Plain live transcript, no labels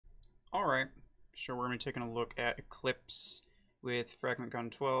So we're going to be taking a look at ECLIPSE with Fragment Gun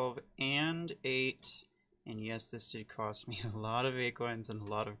 12 and 8. And yes, this did cost me a lot of acorns and a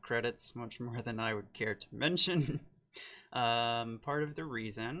lot of credits, much more than I would care to mention. Part of the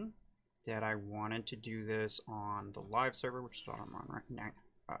reason that I wanted to do this on the live server, which is what I'm on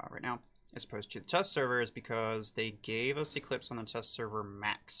right now, as opposed to the test server, is because they gave us ECLIPSE on the test server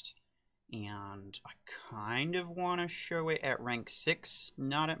maxed. And I kind of want to show it at rank 6,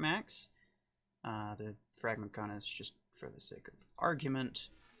 not at max. The fragment gun is just for the sake of argument.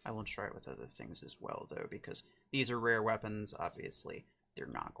 I will try it with other things as well, though, because these are rare weapons. Obviously, they're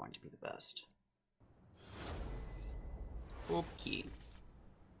not going to be the best. Okay.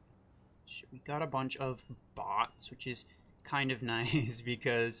 We got a bunch of bots, which is kind of nice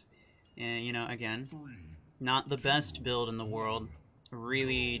because, you know, again, not the best build in the world.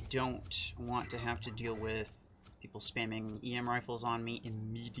 Really don't want to have to deal with people spamming EM rifles on me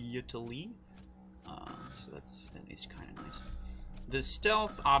immediately. So that's at least kind of nice. The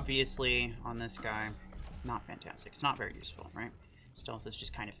stealth, obviously, on this guy, not fantastic. It's not very useful, right? Stealth is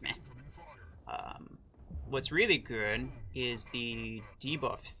just kind of meh. What's really good is the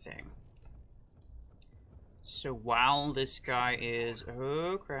debuff thing. So while this guy is...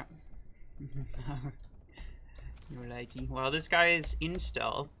 Oh, crap. You're likey. While this guy is in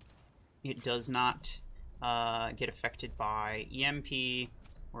stealth, it does not get affected by EMP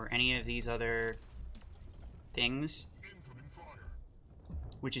or any of these other things,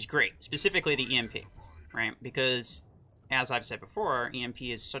 which is great. Specifically the EMP, right? Because, as I've said before, EMP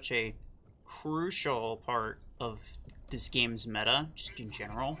is such a crucial part of this game's meta, just in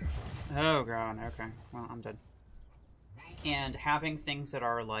general. Oh god, okay. Well, I'm dead. And having things that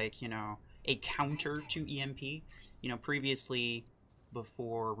are like, you know, a counter to EMP, you know, previously,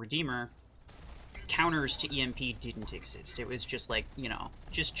 before Redeemer, counters to EMP didn't exist. It was just like, you know,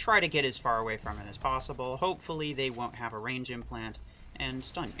 just try to get as far away from it as possible. Hopefully they won't have a range implant and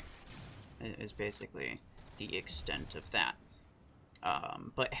stun you, is basically the extent of that.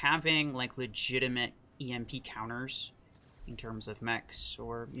 But having, like, legitimate EMP counters in terms of mechs,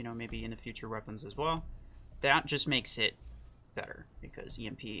 or, you know, maybe in the future weapons as well, that just makes it better, because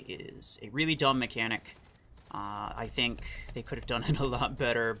EMP is a really dumb mechanic. I think they could have done it a lot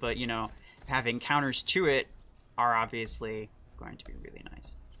better, but, you know, having counters to it are obviously going to be really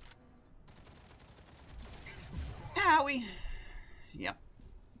nice. Owie! Yep.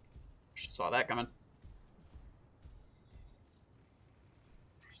 Just saw that coming.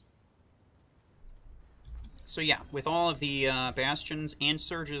 So yeah, with all of the bastions and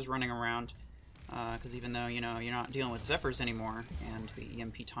surges running around, because even though, you know, you're not dealing with Zephyrs anymore, and the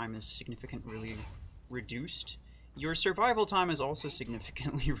EMP time is significantly reduced, your survival time is also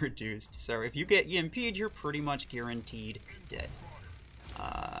significantly reduced. So if you get EMP'd, you're pretty much guaranteed dead.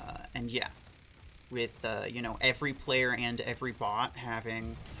 And yeah, with, you know, every player and every bot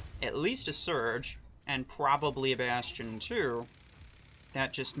having at least a surge, and probably a bastion too,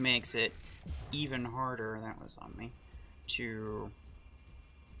 that just makes it even harder, that was on me, to,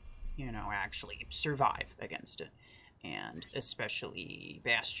 you know, actually survive against it. And especially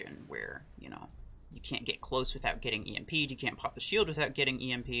Bastion, where, you know, you can't get close without getting EMP'd, you can't pop the shield without getting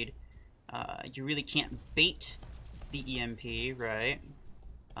EMP'd, you really can't bait the EMP, right?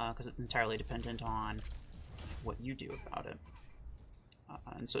 Because it's entirely dependent on what you do about it.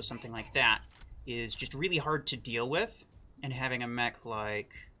 And so something like that is just really hard to deal with, and having a mech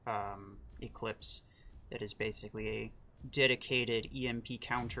like ECLIPSE that is basically a dedicated EMP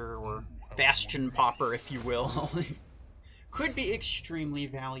counter, or bastion popper, if you will, could be extremely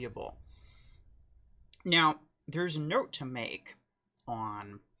valuable. Now, there's a note to make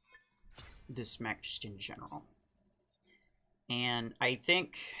on this mech just in general. And I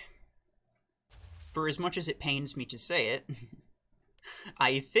think, for as much as it pains me to say it,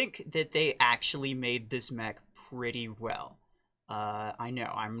 I think that they actually made this mech pretty well. I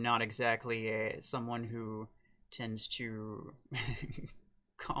know, I'm not exactly someone who tends to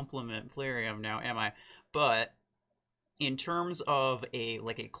compliment Plarium now, am I? But in terms of a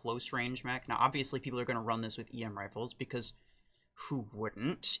close range mech, now obviously people are going to run this with EM rifles, because who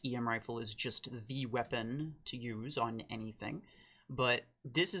wouldn't? EM rifle is just the weapon to use on anything. But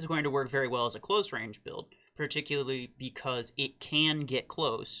this is going to work very well as a close range build, particularly because it can get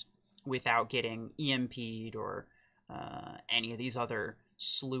close without getting EMP'd or any of these other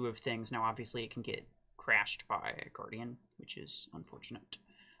slew of things. Now, obviously, it can get crashed by a Guardian, which is unfortunate.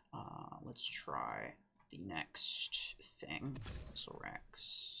 Let's try the next thing.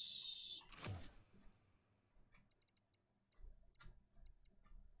 Sorax.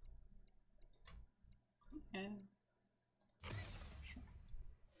 Yeah.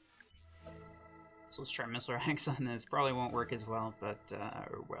 So let's try Missile X on this. Probably won't work as well, but,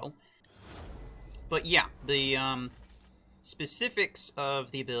 well. But yeah, the specifics of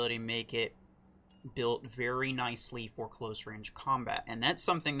the ability make it built very nicely for close-range combat. And that's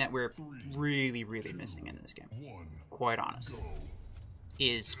something that we're really, really missing in this game, quite honestly,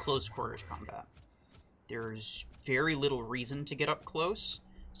 is close-quarters combat. There's very little reason to get up close,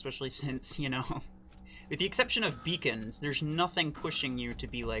 especially since, you know, with the exception of beacons, there's nothing pushing you to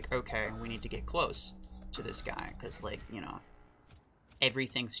be like, okay, we need to get close to this guy, because, like, you know,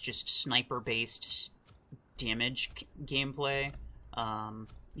 everything's just sniper-based damage gameplay.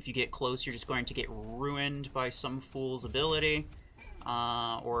 If you get close, you're just going to get ruined by some fool's ability,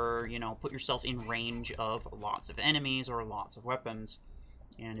 or, you know, put yourself in range of lots of enemies or lots of weapons,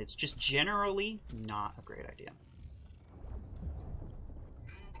 and it's just generally not a great idea.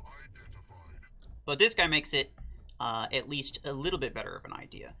 But this guy makes it at least a little bit better of an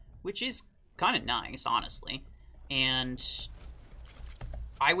idea, which is kind of nice, honestly. And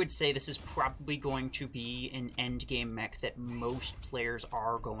I would say this is probably going to be an endgame mech that most players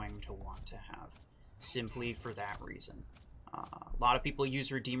are going to want to have, simply for that reason. A lot of people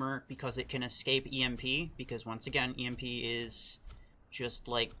use Redeemer because it can escape EMP, because once again, EMP is just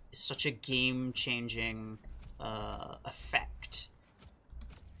like such a game-changing effect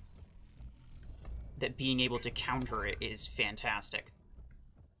that being able to counter it is fantastic.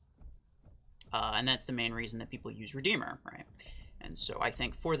 And that's the main reason that people use Redeemer, right? And so I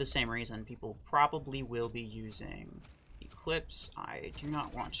think for the same reason, people probably will be using ECLIPSE. I do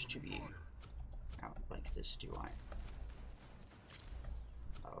not want to be out like this, do I?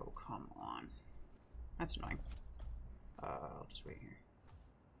 Oh, come on. That's annoying. I'll just wait here.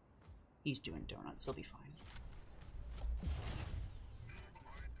 He's doing donuts, he'll be fine.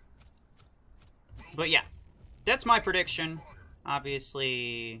 But yeah, that's my prediction.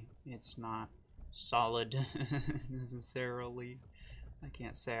 Obviously, it's not solid necessarily. I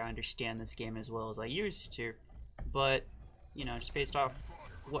can't say I understand this game as well as I used to, but, you know, just based off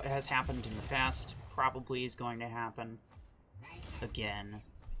what has happened in the past, probably is going to happen again.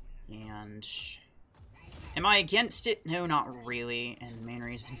 And am I against it? No, not really. And the main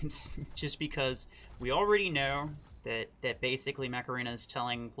reason is just because we already know that basically Mech Arena is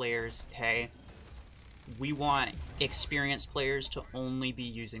telling players, hey, we want experienced players to only be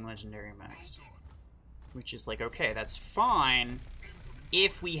using legendary mechs. Which is like, okay, that's fine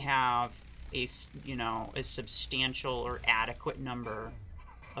if we have a, you know, a substantial or adequate number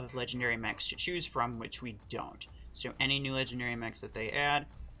of legendary mechs to choose from, which we don't. So any new legendary mechs that they add,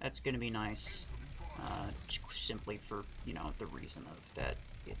 that's going to be nice, simply for, you know, the reason of that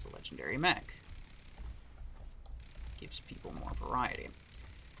it's a legendary mech. Gives people more variety.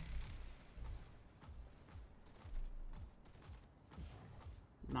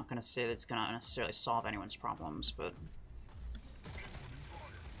 I'm not going to say that it's going to necessarily solve anyone's problems, but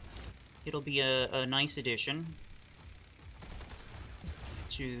it'll be a nice addition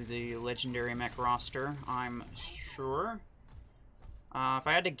to the legendary mech roster, I'm sure. If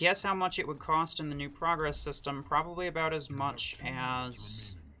I had to guess how much it would cost in the new progress system, probably about as much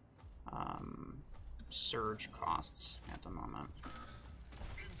as Surge costs at the moment.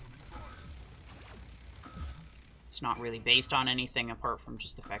 It's not really based on anything apart from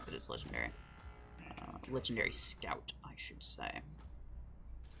just the fact that it's legendary. Legendary Scout, I should say.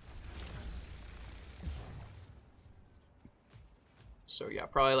 So yeah,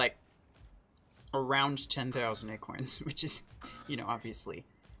 probably like around 10,000 acorns, which is, you know, obviously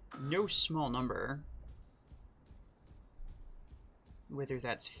no small number. Whether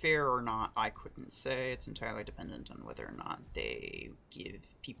that's fair or not, I couldn't say. It's entirely dependent on whether or not they give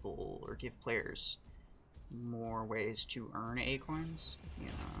people or give players more ways to earn acorns, you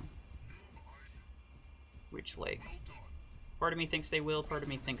know. Which, like, part of me thinks they will, part of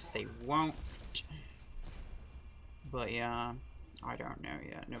me thinks they won't. But yeah, I don't know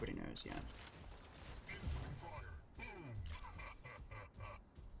yet. Nobody knows yet.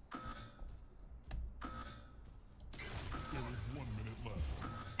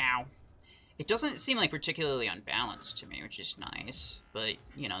 Ow. It doesn't seem like particularly unbalanced to me, which is nice. But,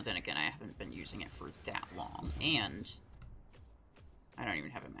 you know, then again, I haven't been using it for that long. And I don't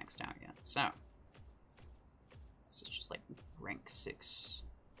even have it maxed out yet. So this is just like rank 6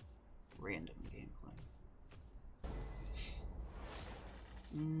 random gameplay.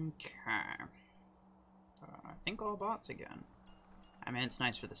 Okay. I think all bots again. I mean, it's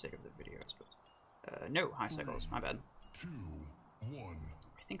nice for the sake of the videos, but no, high cycles, my bad. 2, 1.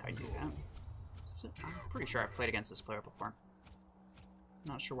 I think I do that. I'm pretty sure I've played against this player before.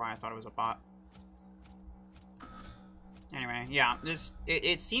 Not sure why I thought it was a bot. Anyway, yeah,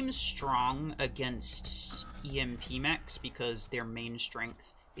 it seems strong against EMP mechs because their main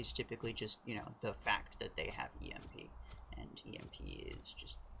strength is typically just, you know, the fact that they have EMP. And EMP is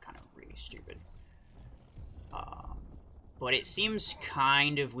just kind of really stupid. But it seems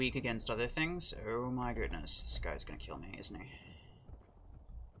kind of weak against other things. Oh my goodness, this guy's gonna kill me, isn't he?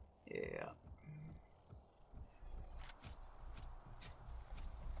 Yeah.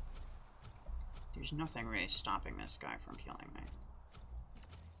 There's nothing really stopping this guy from killing me.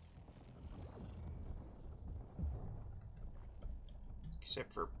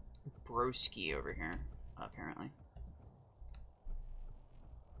 Except for Broski over here, apparently.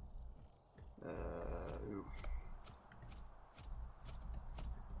 Ooh.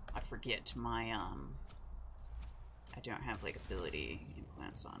 I forget my, I don't have, like, ability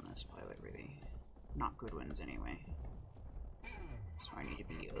implants on this pilot, really. Not good ones, anyway. So I need to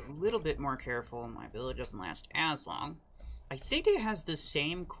be a little bit more careful. My ability doesn't last as long. I think it has the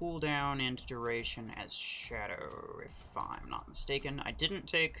same cooldown and duration as Shadow, if I'm not mistaken. I didn't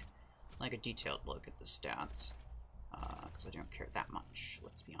take, like, a detailed look at the stats, because I don't care that much,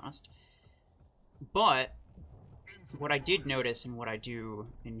 let's be honest. But what I did notice and what I do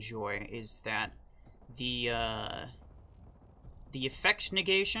enjoy is that the effect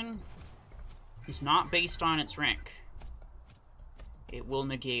negation is not based on its rank. It will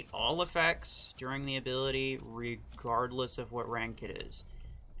negate all effects during the ability, regardless of what rank it is.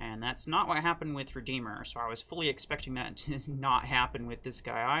 And that's not what happened with Redeemer, so I was fully expecting that to not happen with this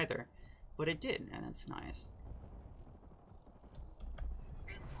guy either. But it did, and that's nice.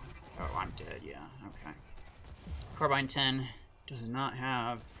 Oh, I'm dead, yeah, okay. Carbine 10 does not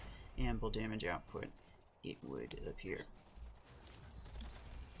have ample damage output, it would appear.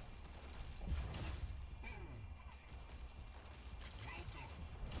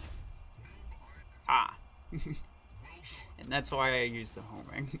 Ah! And that's why I use the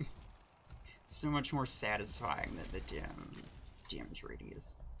homing. It's so much more satisfying than the damage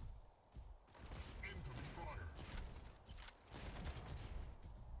radius.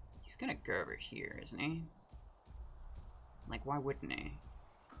 He's gonna go over here, isn't he? Like, why wouldn't he?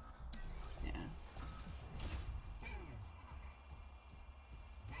 Yeah.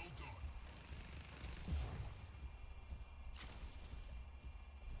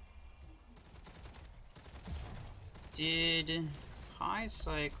 Did high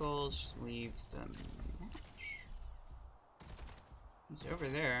cycles leave the match? He's over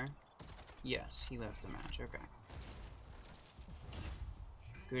there. Yes, he left the match. Okay.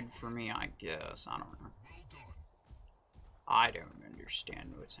 Good for me, I guess. I don't know. I don't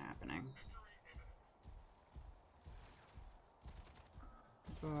understand what's happening.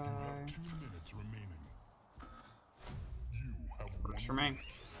 Bye. You have 2 minutes remaining. You have Works for me.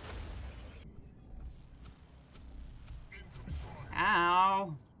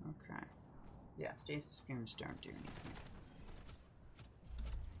 Ow! Okay. Yeah, stasis beams don't do anything.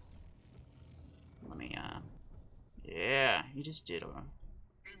 Let me, yeah, he just did a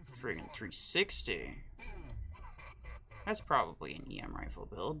friggin' 360. That's probably an EM rifle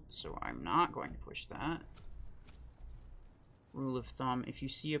build, so I'm not going to push that. Rule of thumb, if you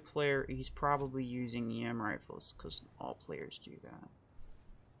see a player, he's probably using EM rifles, because all players do that.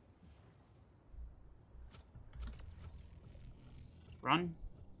 Run?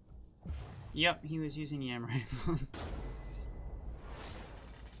 Yep, he was using EM rifles.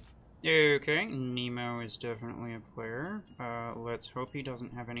 Okay, Nemo is definitely a player. Let's hope he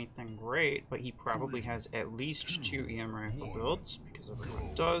doesn't have anything great, but he probably has at least 2 EM rifle builds, because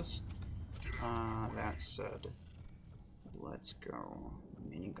everyone does. That said, let's go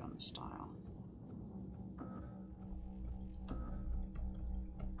minigun style.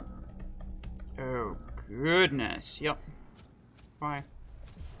 Oh, goodness. Yep. Bye.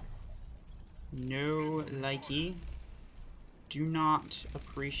 No likey. Do not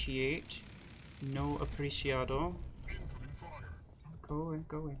appreciate. No apreciado. Go away,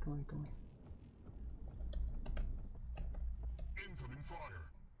 go away, go away, go away.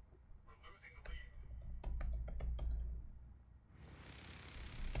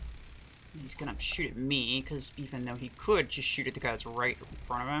 He's gonna shoot at me, because even though he could just shoot at the guy that's right in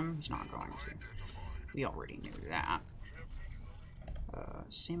front of him, he's not going to. We already knew that.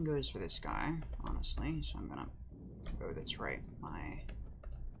 Same goes for this guy, honestly, so I'm gonna... Oh, that's right.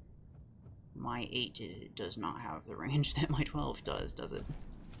 My 8 does not have the range that my 12 does it?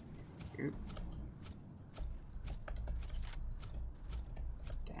 Oop.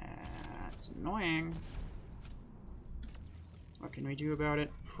 That's annoying. What can we do about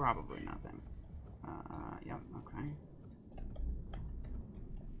it? Probably nothing. Yep, okay.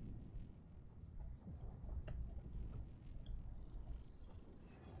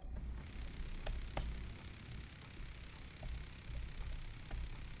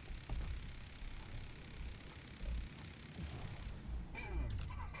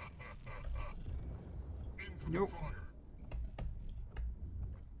 Nope.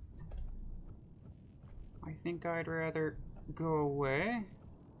 I think I'd rather go away.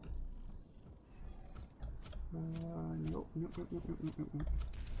 Nope, nope, nope, nope, nope, nope, nope.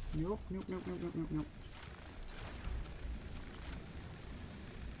 Nope, nope, nope, nope, nope, nope, nope.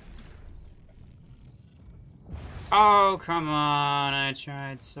 Oh, come on. I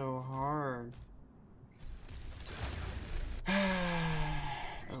tried so hard.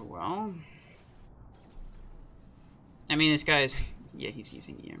 Oh, well. I mean, this guy's... Yeah, he's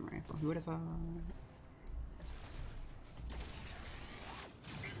using EM rifle. Who would have thought?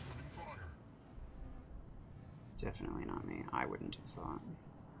 Definitely not me. I wouldn't have thought.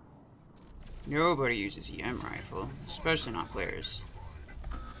 Nobody uses EM rifle, especially not players.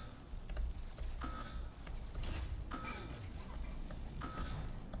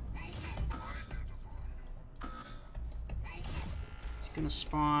 Is he gonna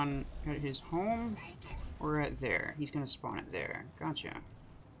spawn at his home or at there? He's gonna spawn it there. Gotcha.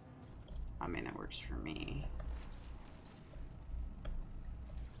 I mean, that works for me.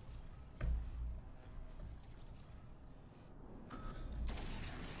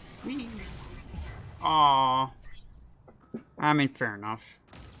 Whee! Aww. I mean, fair enough.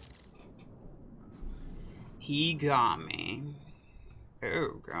 He got me.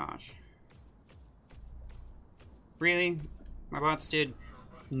 Oh, gosh. Really? My bots did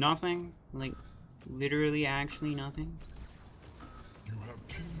nothing? Like, literally, actually nothing? You have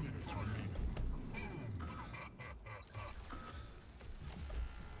 2 minutes remaining.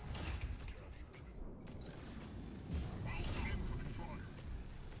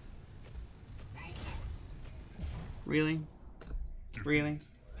 Really? Really?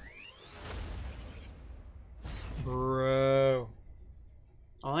 Bro.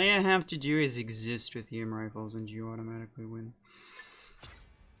 All I have to do is exist with EM rifles and you automatically win.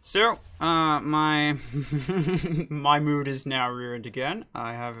 So, my my mood is now ruined again.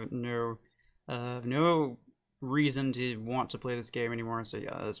 I have no reason to want to play this game anymore, so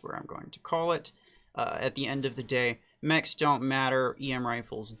yeah, that's where I'm going to call it. At the end of the day, mechs don't matter, EM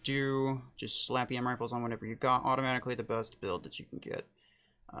rifles do. Just slap EM rifles on whatever you got, automatically the best build that you can get.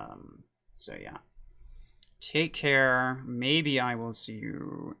 So yeah. Take care. Maybe I will see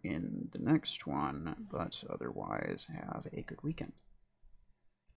you in the next one, but otherwise, have a good weekend.